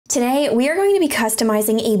Today, we are going to be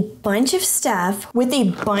customizing a bunch of stuff with a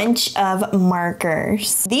bunch of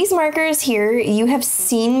markers. These markers here, you have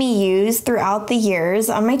seen me use throughout the years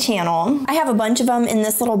on my channel. I have a bunch of them in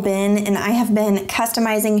this little bin and I have been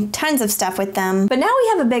customizing tons of stuff with them, but now we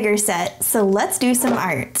have a bigger set, so let's do some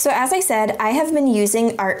art. So as I said, I have been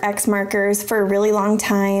using Arrtx markers for a really long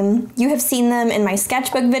time. You have seen them in my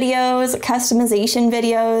sketchbook videos, customization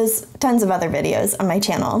videos, tons of other videos on my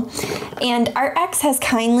channel. And Arrtx has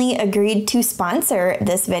kindly agreed to sponsor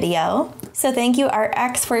this video. So thank you,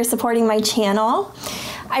 Arrtx, for supporting my channel.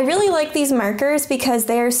 I really like these markers because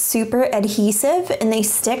they are super adhesive and they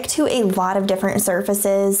stick to a lot of different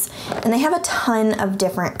surfaces and they have a ton of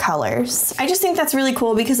different colors. I just think that's really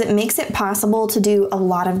cool because it makes it possible to do a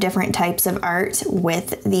lot of different types of art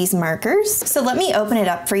with these markers. So let me open it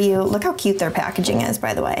up for you. Look how cute their packaging is,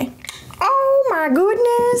 by the way. Oh my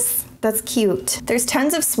goodness. That's cute. There's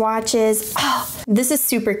tons of swatches. Oh, this is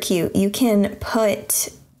super cute. You can put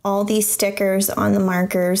all these stickers on the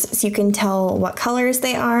markers so you can tell what colors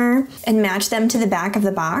they are and match them to the back of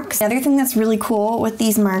the box. The other thing that's really cool with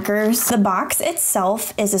these markers, the box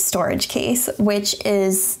itself is a storage case, which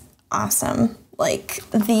is awesome. Like,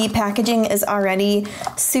 the packaging is already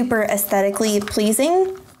super aesthetically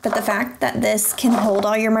pleasing, but the fact that this can hold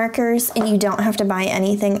all your markers and you don't have to buy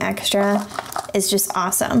anything extra is just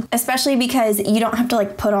awesome. Especially because you don't have to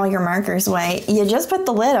like put all your markers away. You just put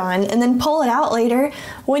the lid on and then pull it out later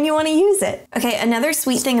when you want to use it. Okay, another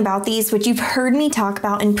sweet thing about these, which you've heard me talk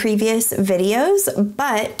about in previous videos,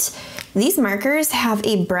 but these markers have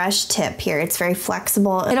a brush tip here. It's very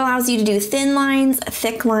flexible. It allows you to do thin lines,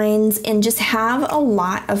 thick lines, and just have a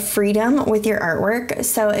lot of freedom with your artwork.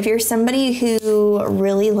 So if you're somebody who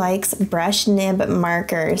really likes brush nib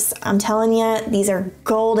markers, I'm telling you, these are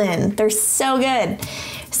golden. They're so good.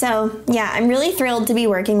 So yeah, I'm really thrilled to be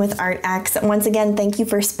working with Arrtx. Once again, thank you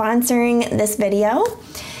for sponsoring this video.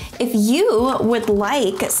 If you would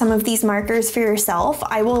like some of these markers for yourself,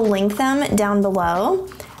 I will link them down below.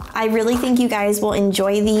 I really think you guys will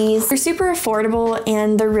enjoy these. They're super affordable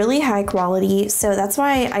and they're really high quality, so that's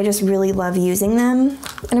why I just really love using them.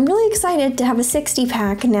 And I'm really excited to have a 60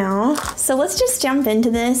 pack now. So let's just jump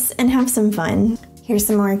into this and have some fun. Here's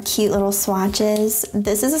some more cute little swatches.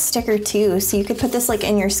 This is a sticker too, so you could put this like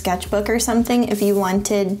in your sketchbook or something if you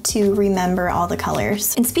wanted to remember all the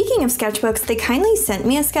colors. And speaking of sketchbooks, they kindly sent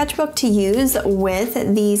me a sketchbook to use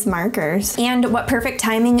with these markers. And what perfect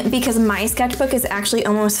timing, because my sketchbook is actually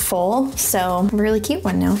almost full, so a really cute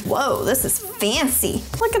one now. Whoa, this is fancy.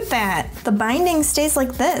 Look at that. The binding stays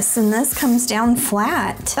like this and this comes down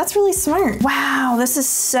flat. That's really smart. Wow, this is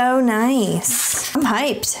so nice. I'm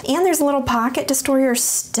hyped. And there's a little pocket to store your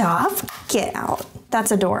stuff. Get out.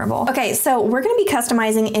 That's adorable. Okay, so we're gonna be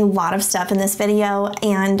customizing a lot of stuff in this video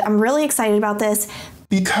and I'm really excited about this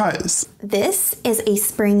because this is a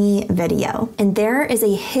springy video and there is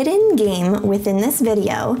a hidden game within this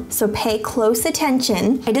video, so pay close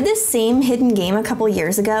attention. I did this same hidden game a couple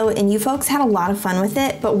years ago and you folks had a lot of fun with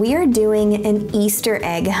it, but we are doing an Easter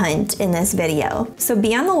egg hunt in this video. So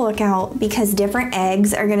be on the lookout because different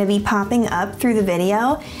eggs are gonna be popping up through the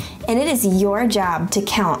video and it is your job to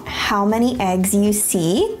count how many eggs you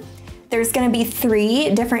see. There's gonna be 3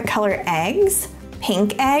 different color eggs.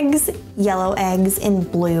 Pink eggs, yellow eggs,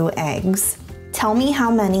 and blue eggs. Tell me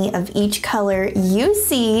how many of each color you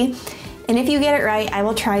see, and if you get it right, I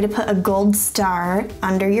will try to put a gold star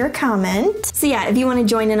under your comment. So yeah, if you want to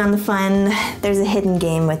join in on the fun, there's a hidden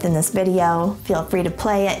game within this video. Feel free to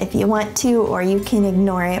play it if you want to, or you can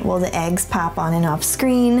ignore it while the eggs pop on and off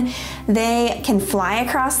screen. They can fly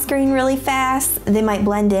across the screen really fast. They might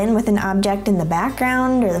blend in with an object in the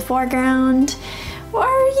background or the foreground, or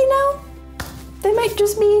you know, they might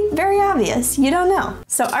just be very obvious, you don't know.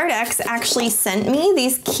 So Arrtx actually sent me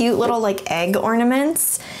these cute little like egg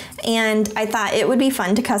ornaments and I thought it would be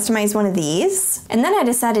fun to customize one of these. And then I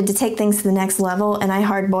decided to take things to the next level and I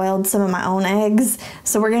hard boiled some of my own eggs.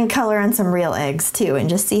 So we're gonna color on some real eggs too and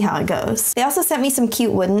just see how it goes. They also sent me some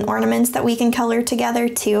cute wooden ornaments that we can color together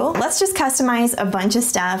too. Let's just customize a bunch of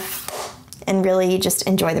stuff and really just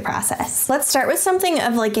enjoy the process. Let's start with something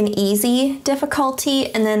of like an easy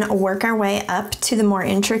difficulty and then work our way up to the more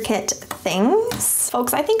intricate things.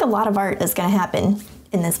 Folks, I think a lot of art is gonna happen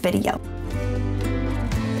in this video.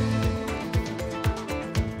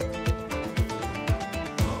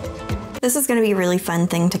 This is gonna be a really fun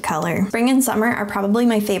thing to color. Spring and summer are probably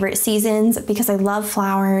my favorite seasons because I love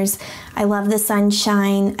flowers, I love the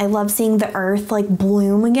sunshine, I love seeing the earth like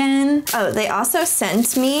bloom again. Oh, they also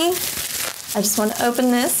sent me, I just want to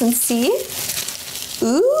open this and see.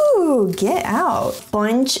 Ooh, get out.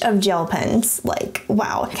 Bunch of gel pens, like,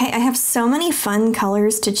 wow. Okay, I have so many fun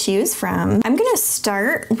colors to choose from. I'm gonna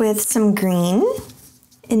start with some green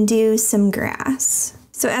and do some grass.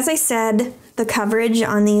 So as I said, the coverage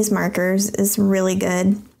on these markers is really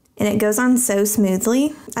good and it goes on so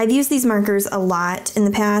smoothly. I've used these markers a lot in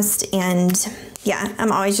the past and yeah,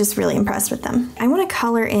 I'm always just really impressed with them. I wanna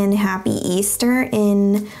color in Happy Easter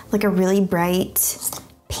in like a really bright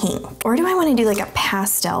pink. Or do I wanna do like a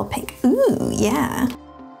pastel pink? Ooh, yeah.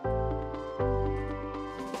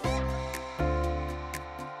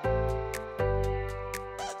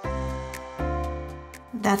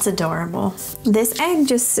 That's adorable. This egg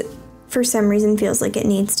just, for some reason, feels like it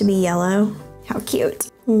needs to be yellow. How cute.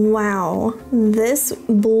 Wow, this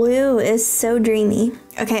blue is so dreamy.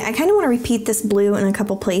 Okay, I kind of want to repeat this blue in a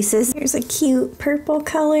couple places. Here's a cute purple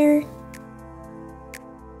color.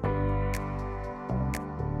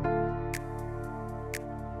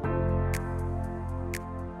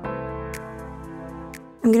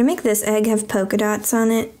 I'm gonna make this egg have polka dots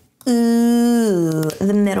on it. Ooh,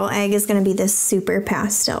 the middle egg is gonna be this super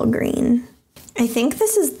pastel green. I think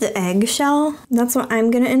this is the eggshell. That's what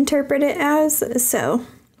I'm gonna interpret it as. So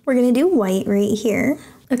we're gonna do white right here.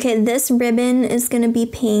 Okay, this ribbon is gonna be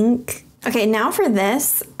pink. Okay, now for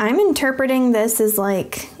this, I'm interpreting this as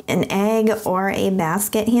like an egg or a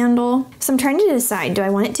basket handle. So I'm trying to decide, do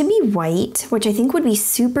I want it to be white, which I think would be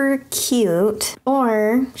super cute,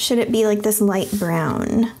 or should it be like this light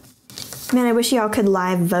brown? Man, I wish y'all could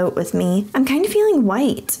live vote with me. I'm kind of feeling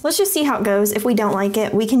white. Let's just see how it goes. If we don't like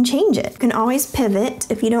it, we can change it. You can always pivot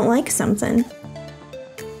if you don't like something.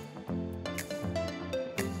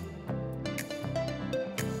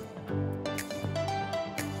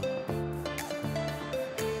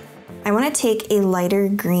 I want to take a lighter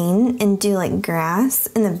green and do like grass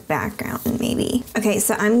in the background maybe. Okay,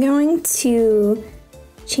 so I'm going to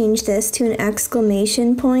change this to an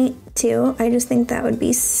exclamation point too. I just think that would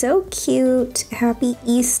be so cute. Happy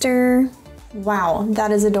Easter. Wow,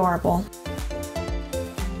 that is adorable.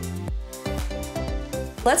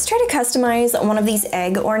 Let's try to customize one of these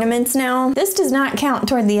egg ornaments now. This does not count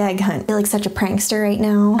toward the egg hunt. I feel like such a prankster right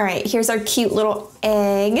now. All right, here's our cute little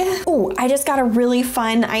egg. Oh, I just got a really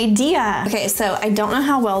fun idea. Okay, so I don't know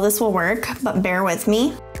how well this will work, but bear with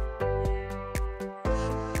me.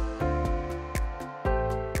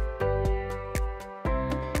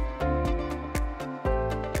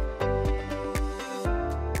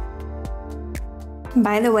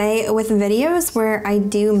 By the way, with videos where I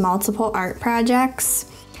do multiple art projects,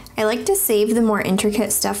 I like to save the more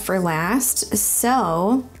intricate stuff for last,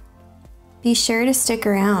 so be sure to stick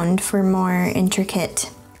around for more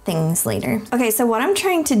intricate things later. Okay, so what I'm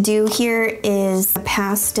trying to do here is a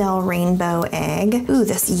pastel rainbow egg. Ooh,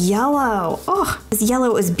 this yellow. Oh, this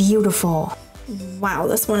yellow is beautiful. Wow,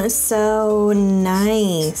 this one is so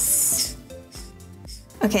nice.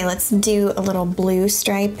 Okay, let's do a little blue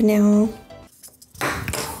stripe now.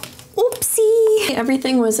 Oopsie!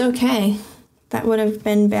 Everything was okay. That would have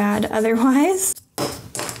been bad otherwise.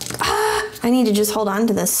 I need to just hold on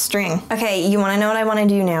to this string. Okay, you wanna know what I wanna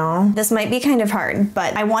do now? This might be kind of hard,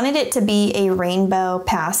 but I wanted it to be a rainbow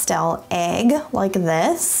pastel egg like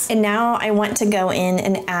this. And now I want to go in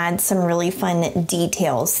and add some really fun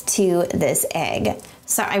details to this egg.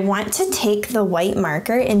 So I want to take the white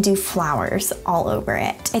marker and do flowers all over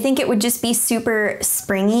it. I think it would just be super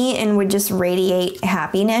springy and would just radiate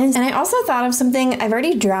happiness. And I also thought of something. I've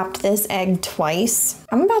already dropped this egg twice.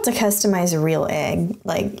 I'm about to customize a real egg.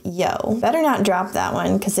 Like, yo, better not drop that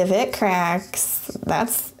one, because if it cracks,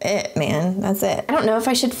 that's it, man. That's it. I don't know if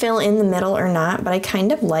I should fill in the middle or not, but I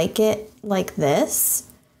kind of like it like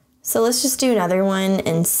this. So let's just do another one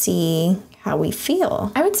and see how we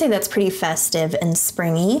feel. I would say that's pretty festive and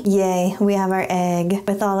springy. Yay, we have our egg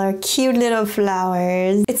with all our cute little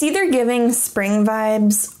flowers. It's either giving spring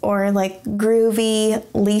vibes or like groovy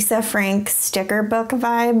Lisa Frank sticker book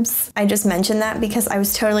vibes. I just mentioned that because I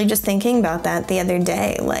was totally just thinking about that the other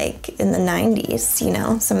day, like in the 90s, you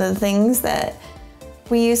know, some of the things that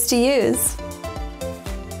we used to use.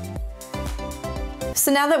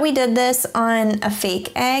 So now that we did this on a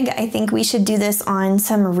fake egg, I think we should do this on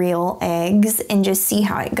some real eggs and just see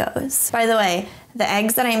how it goes. By the way, the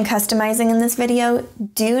eggs that I'm customizing in this video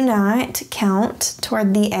do not count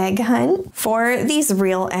toward the egg hunt. For these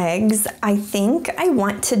real eggs, I think I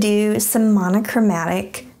want to do some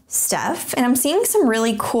monochromatic stuff, and I'm seeing some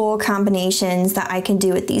really cool combinations that I can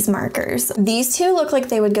do with these markers. These two look like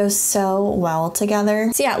they would go so well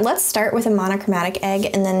together. So yeah, let's start with a monochromatic egg,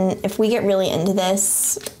 and then if we get really into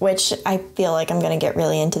this, which I feel like I'm gonna get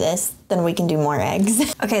really into this, then we can do more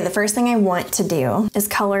eggs. Okay, the first thing I want to do is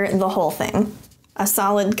color the whole thing. a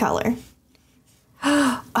solid color.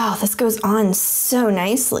 Oh, this goes on so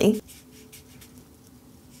nicely.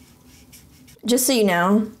 Just so you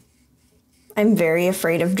know, I'm very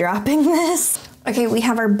afraid of dropping this. Okay, we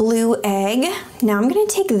have our blue egg. Now I'm gonna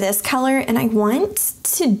take this color and I want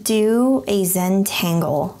to do a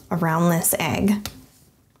Zentangle around this egg.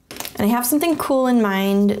 And I have something cool in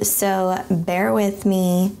mind, so bear with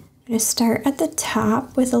me. I'm gonna start at the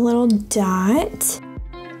top with a little dot.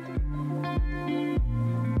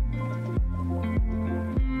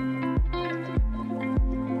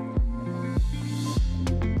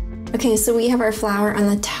 Okay, so we have our flower on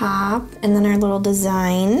the top and then our little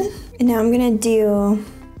design. And now I'm gonna do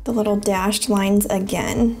the little dashed lines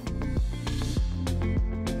again.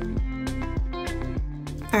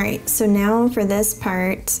 All right, so now for this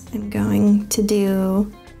part, I'm going to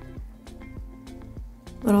do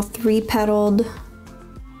little 3-petaled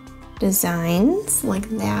designs like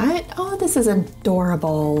that. Oh, this is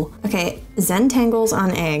adorable. Okay, Zentangles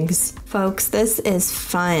on eggs. Folks, this is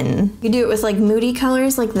fun. You do it with like moody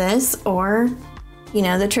colors like this, or, you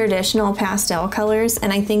know, the traditional pastel colors,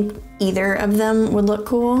 and I think either of them would look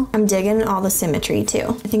cool. I'm digging all the symmetry too.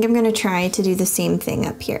 I think I'm gonna try to do the same thing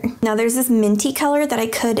up here. Now there's this minty color that I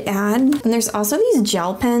could add, and there's also these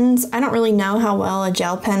gel pens. I don't really know how well a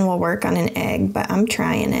gel pen will work on an egg, but I'm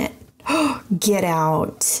trying it. Get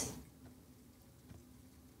out.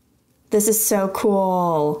 This is so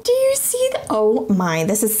cool. Do you see that? Oh my,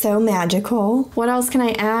 this is so magical. What else can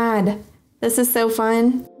I add? This is so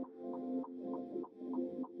fun.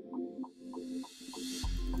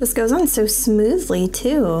 This goes on so smoothly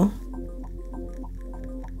too.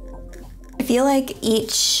 I feel like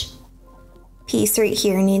each piece right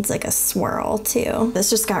here needs like a swirl too. This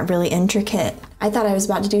just got really intricate. I thought I was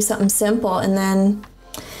about to do something simple and then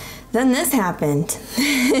this happened.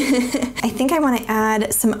 I think I want to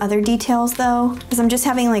add some other details though, because I'm just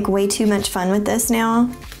having like way too much fun with this now.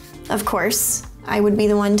 Of course, I would be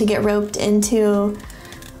the one to get roped into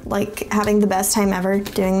like having the best time ever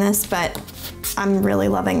doing this, but I'm really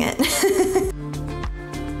loving it.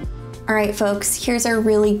 All right, folks, here's our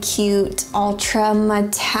really cute ultra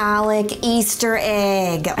metallic Easter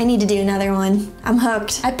egg. I need to do another one. I'm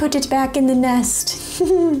hooked. I put it back in the nest.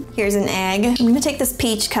 Here's an egg. I'm gonna take this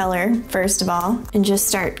peach color, first of all, and just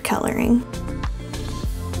start coloring.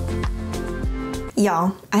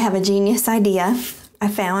 Y'all, I have a genius idea. I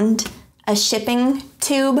found a shipping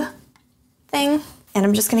tube thing, and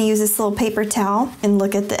I'm just gonna use this little paper towel, and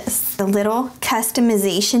look at this. The little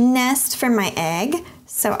customization nest for my egg,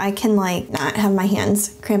 so I can like not have my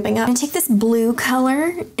hands cramping up. I'm gonna take this blue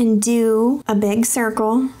color and do a big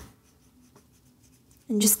circle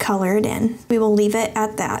and just color it in. We will leave it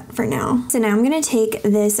at that for now. So now I'm gonna take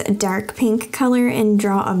this dark pink color and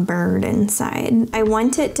draw a bird inside. I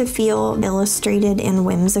want it to feel illustrated and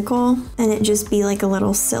whimsical, and it just be like a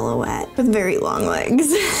little silhouette with very long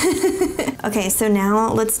legs. Okay, so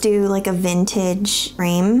now let's do like a vintage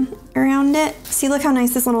frame around it. See, look how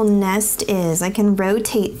nice this little nest is. I can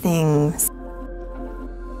rotate things.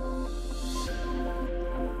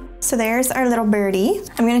 So there's our little birdie.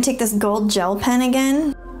 I'm gonna take this gold gel pen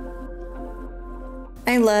again.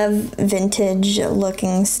 I love vintage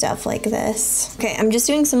looking stuff like this. Okay, I'm just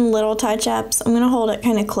doing some little touch-ups. I'm gonna hold it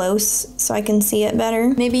kind of close so I can see it better.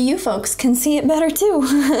 Maybe you folks can see it better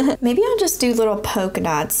too. Maybe I'll just do little polka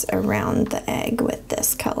dots around the egg with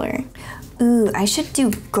this color. Ooh, I should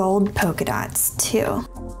do gold polka dots too.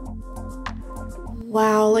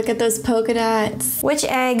 Wow, look at those polka dots. Which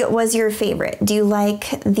egg was your favorite? Do you like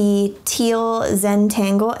the teal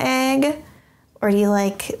Zentangle egg? Or do you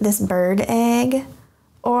like this bird egg?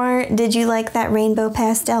 Or did you like that rainbow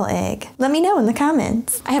pastel egg? Let me know in the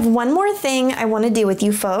comments. I have one more thing I want to do with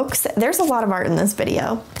you folks. There's a lot of art in this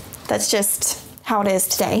video. That's just how it is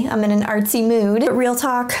today. I'm in an artsy mood. But real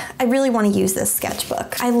talk, I really want to use this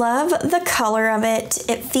sketchbook. I love the color of it.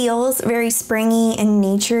 It feels very springy and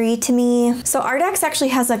naturey to me. So Arrtx actually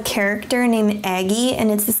has a character named Aggie,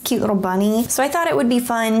 and it's this cute little bunny. So I thought it would be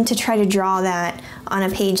fun to try to draw that on a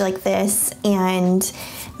page like this and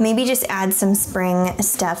maybe just add some spring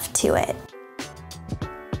stuff to it.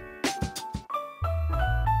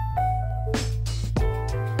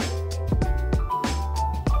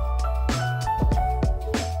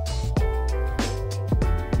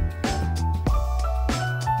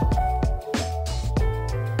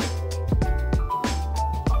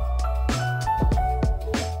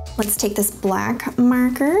 Let's take this black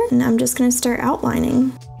marker and I'm just gonna start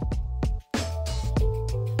outlining.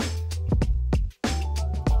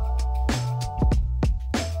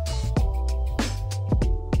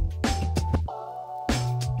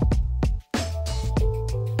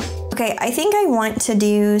 Okay, I think I want to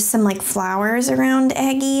do some like flowers around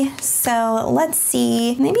Aggie. So let's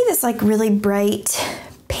see, maybe this like really bright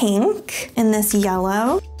pink and this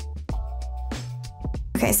yellow.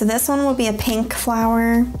 Okay, so this one will be a pink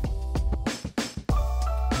flower.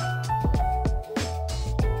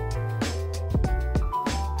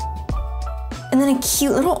 And then a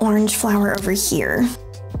cute little orange flower over here.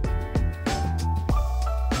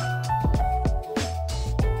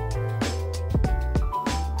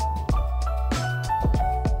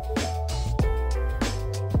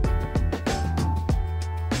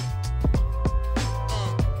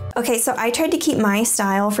 Okay, so I tried to keep my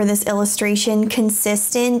style for this illustration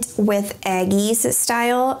consistent with Aggie's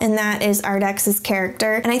style, and that is Arrtx's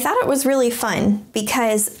character. And I thought it was really fun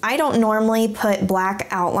because I don't normally put black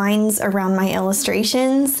outlines around my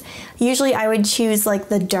illustrations. Usually I would choose like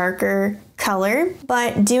the darker color,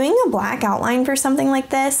 but doing a black outline for something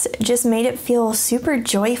like this just made it feel super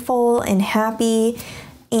joyful and happy.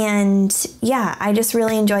 And yeah, I just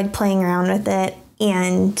really enjoyed playing around with it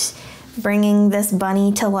and bringing this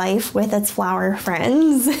bunny to life with its flower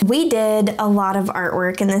friends. We did a lot of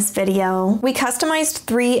artwork in this video. We customized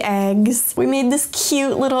 3 eggs. We made this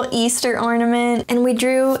cute little Easter ornament, and we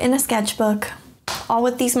drew in a sketchbook, all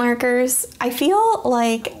with these markers. I feel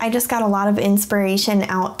like I just got a lot of inspiration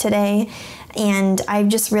out today, and I've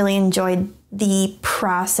just really enjoyed the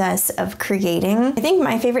process of creating. I think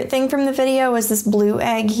my favorite thing from the video was this blue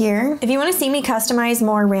egg here. If you want to see me customize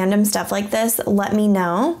more random stuff like this, let me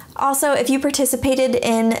know. Also, if you participated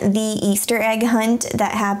in the Easter egg hunt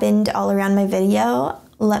that happened all around my video,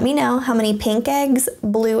 let me know how many pink eggs,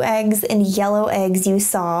 blue eggs, and yellow eggs you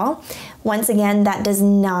saw. Once again, that does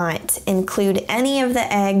not include any of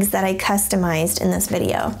the eggs that I customized in this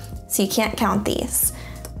video, so you can't count these.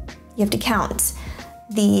 You have to count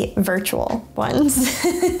the virtual ones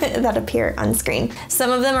that appear on screen.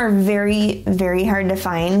 Some of them are very, very hard to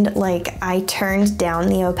find. Like, I turned down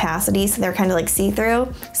the opacity so they're kind of like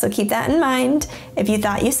see-through. So keep that in mind. If you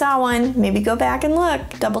thought you saw one, maybe go back and look,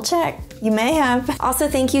 double check. You may have. Also,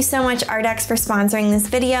 thank you so much Arrtx for sponsoring this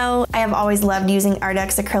video. I have always loved using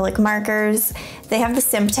Arrtx acrylic markers. They have the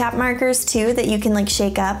Simp Tap markers too that you can like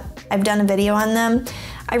shake up. I've done a video on them.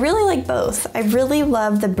 I really like both. I really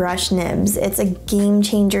love the brush nibs. It's a game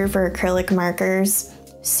changer for acrylic markers.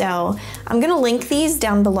 So I'm gonna link these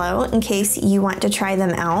down below in case you want to try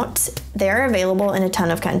them out. They're available in a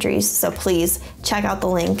ton of countries, so please check out the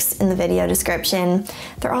links in the video description.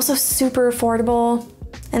 They're also super affordable,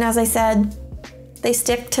 and as I said, they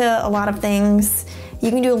stick to a lot of things. You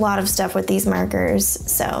can do a lot of stuff with these markers,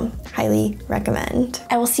 so highly recommend.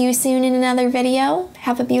 I will see you soon in another video.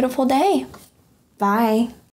 Have a beautiful day. Bye.